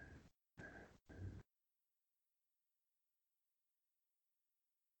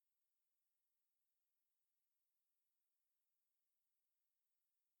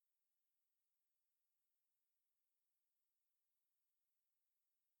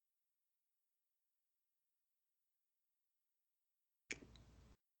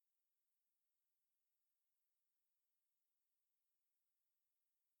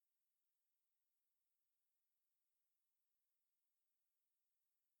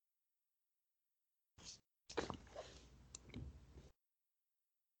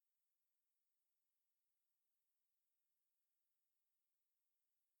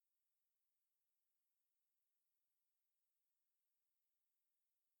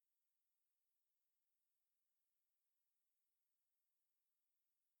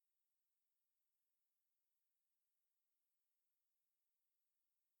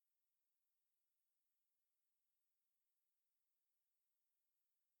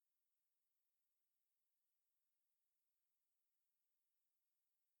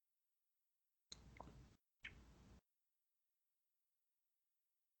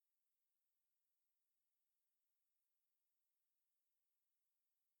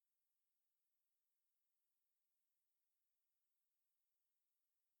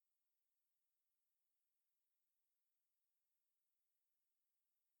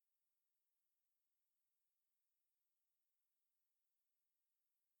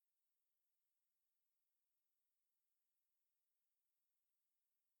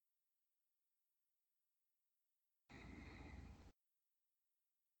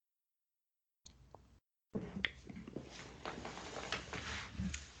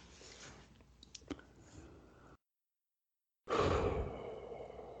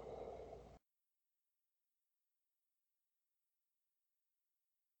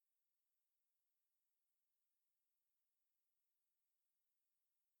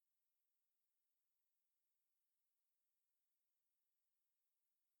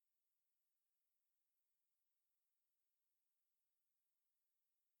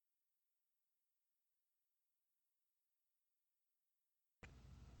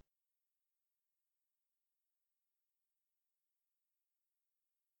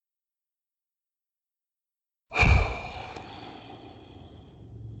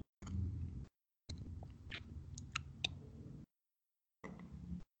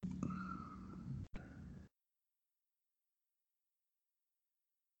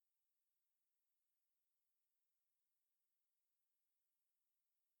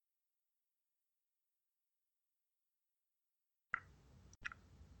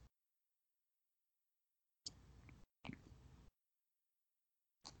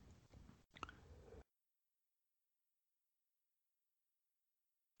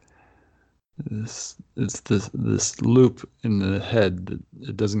 This loop in the head that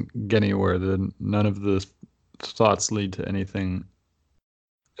it doesn't get anywhere. None of the thoughts lead to anything.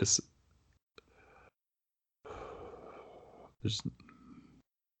 It's there's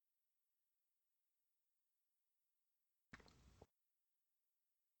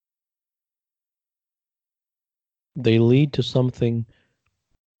They lead to something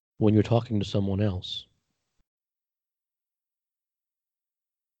when you're talking to someone else.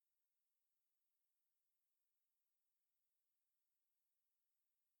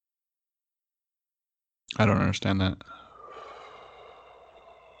 I don't understand that.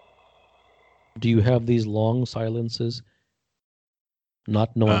 Do you have these long silences,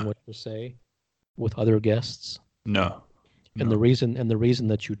 not knowing what to say, with other guests? No. And the reason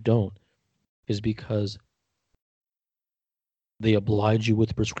that you don't is because they oblige you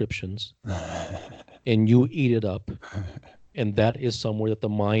with prescriptions and you eat it up, and that is somewhere that the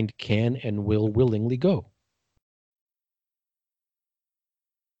mind can and will willingly go.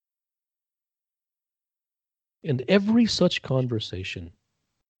 And every such conversation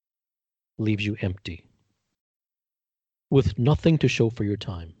leaves you empty, with nothing to show for your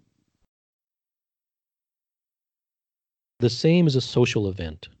time. The same as a social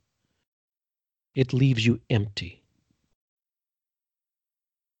event. It leaves you empty.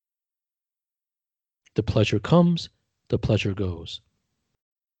 The pleasure comes, the pleasure goes.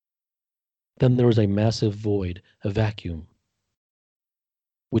 Then there is a massive void, a vacuum,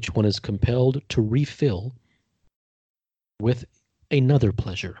 which one is compelled to refill with another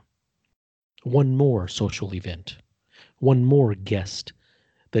pleasure, one more social event, one more guest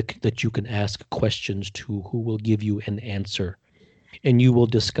that you can ask questions to who will give you an answer. And you will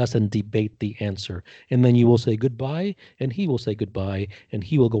discuss and debate the answer. And then you will say goodbye, and he will say goodbye, and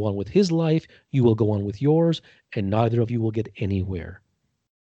he will go on with his life, you will go on with yours, and neither of you will get anywhere.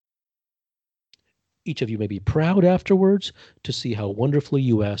 Each of you may be proud afterwards to see how wonderfully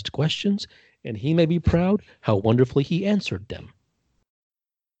you asked questions, and he may be proud how wonderfully he answered them.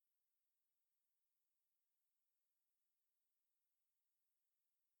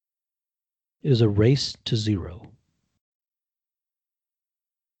 It is a race to zero.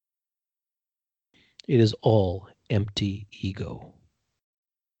 It is all empty ego.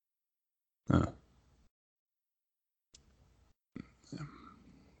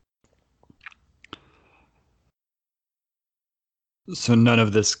 So none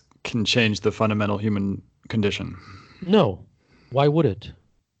of this can change the fundamental human condition. No. Why would it?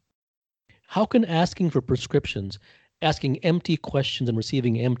 How can asking for prescriptions, asking empty questions and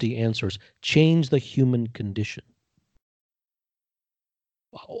receiving empty answers change the human condition?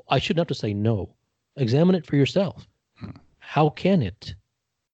 I shouldn't have to say no. Examine it for yourself. How can it?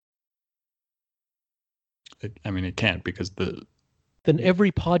 It can't, because Then every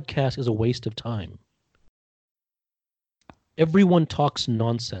podcast is a waste of time. Everyone talks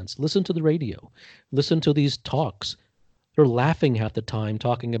nonsense. Listen to the radio. Listen to these talks. They're laughing half the time,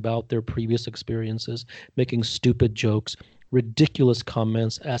 talking about their previous experiences, making stupid jokes, ridiculous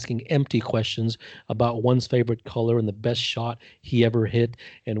comments, asking empty questions about one's favorite color and the best shot he ever hit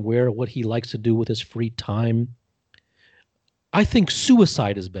and what he likes to do with his free time. I think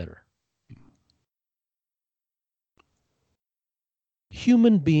suicide is better.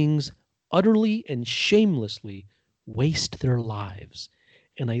 Human beings utterly and shamelessly waste their lives,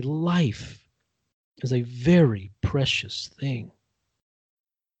 and a life is a very precious thing.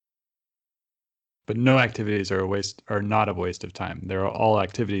 But no activities are not a waste of time. All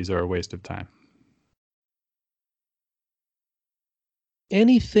activities are a waste of time.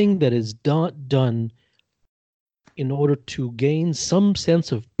 Anything that is not done in order to gain some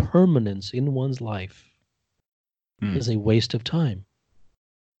sense of permanence in one's life is a waste of time.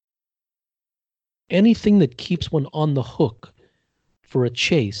 Anything that keeps one on the hook for a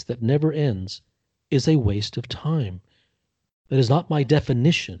chase that never ends is a waste of time. That is not my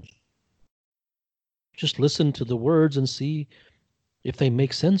definition. Just listen to the words and see if they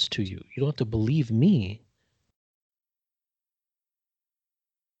make sense to you. You don't have to believe me.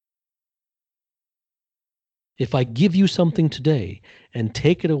 If I give you something today and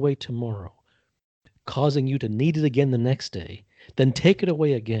take it away tomorrow, causing you to need it again the next day, then take it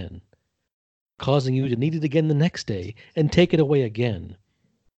away again, causing you to need it again the next day and take it away again,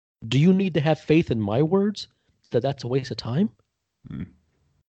 do you need to have faith in my words that that's a waste of time?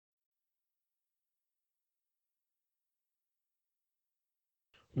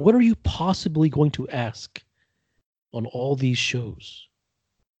 What are you possibly going to ask on all these shows?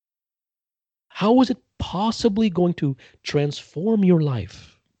 How is it possibly going to transform your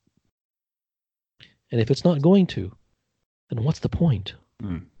life? And if it's not going to, then what's the point?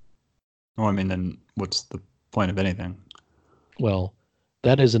 Oh, I mean, then what's the point of anything? Well,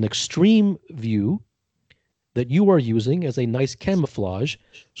 that is an extreme view that you are using as a nice camouflage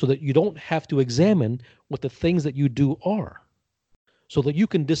so that you don't have to examine what the things that you do are, so that you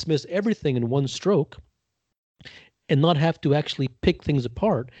can dismiss everything in one stroke and not have to actually pick things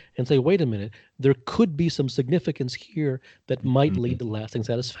apart and say, wait a minute, there could be some significance here that might lead to lasting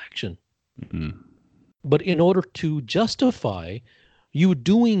satisfaction. Mm-hmm. But in order to justify you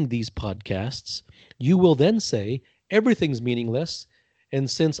doing these podcasts, you will then say everything's meaningless. And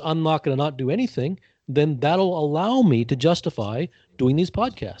since I'm not going to not do anything, then that'll allow me to justify doing these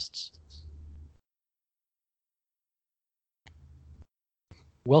podcasts.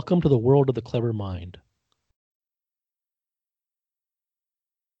 Welcome to the world of the clever mind.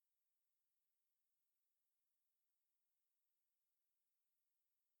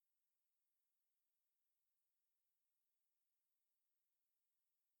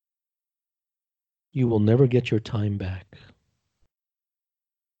 You will never get your time back.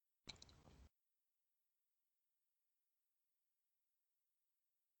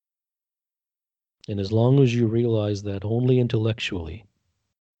 And as long as you realize that only intellectually,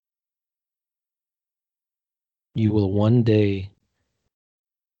 you will one day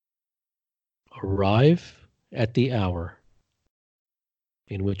arrive at the hour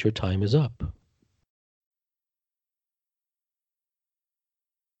in which your time is up.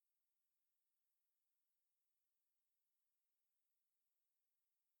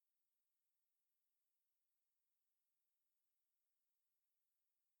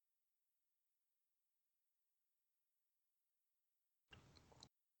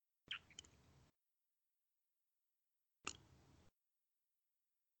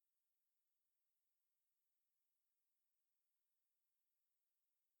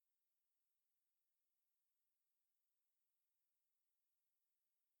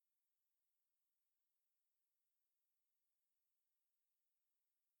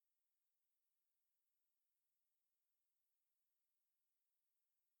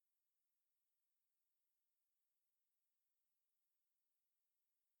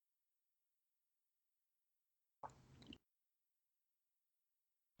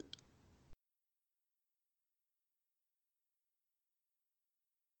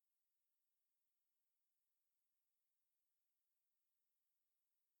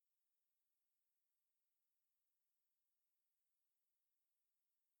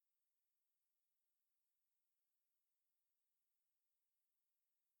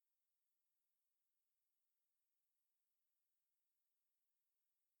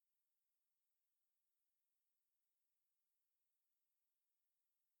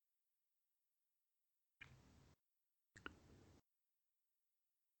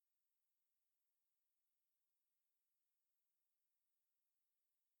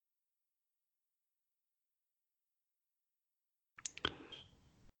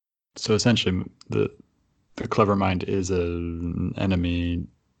 So essentially, the clever mind is an enemy.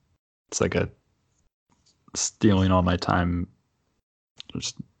 It's like a stealing all my time.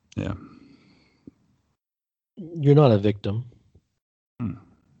 Just, yeah. You're not a victim. Hmm.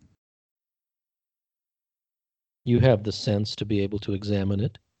 You have the sense to be able to examine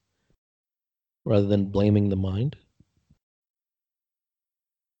it rather than blaming the mind.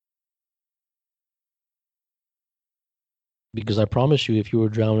 Because I promise you, if you were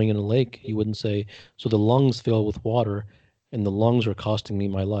drowning in a lake, you wouldn't say, so the lungs fill with water and the lungs are costing me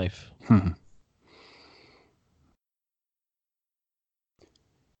my life. Hmm.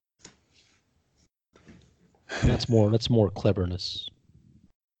 That's more cleverness.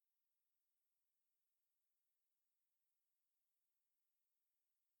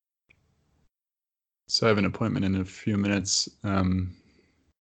 So I have an appointment in a few minutes. Got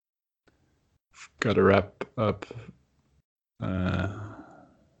to wrap up. Uh,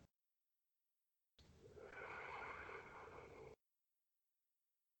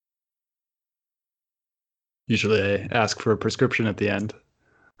 Usually I ask for a prescription at the end.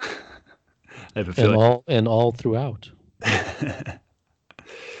 I have a feeling. And all throughout.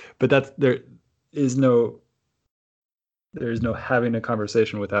 But is no there is no having a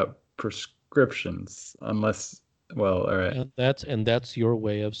conversation without prescriptions unless, well, all right. And that's your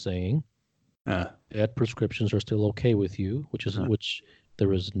way of saying Uh, that prescriptions are still okay with you, uh. which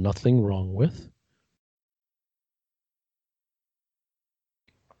there is nothing wrong with.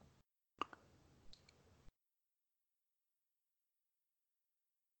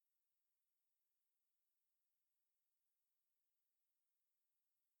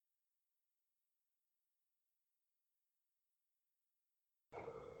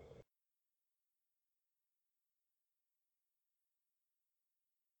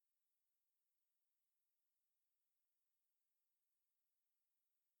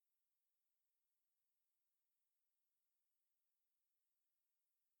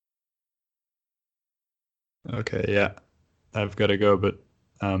 Okay, yeah. I've got to go, but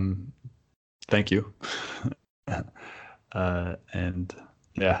um, thank you. And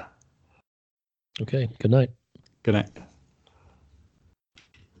yeah, Okay. Good night. good night.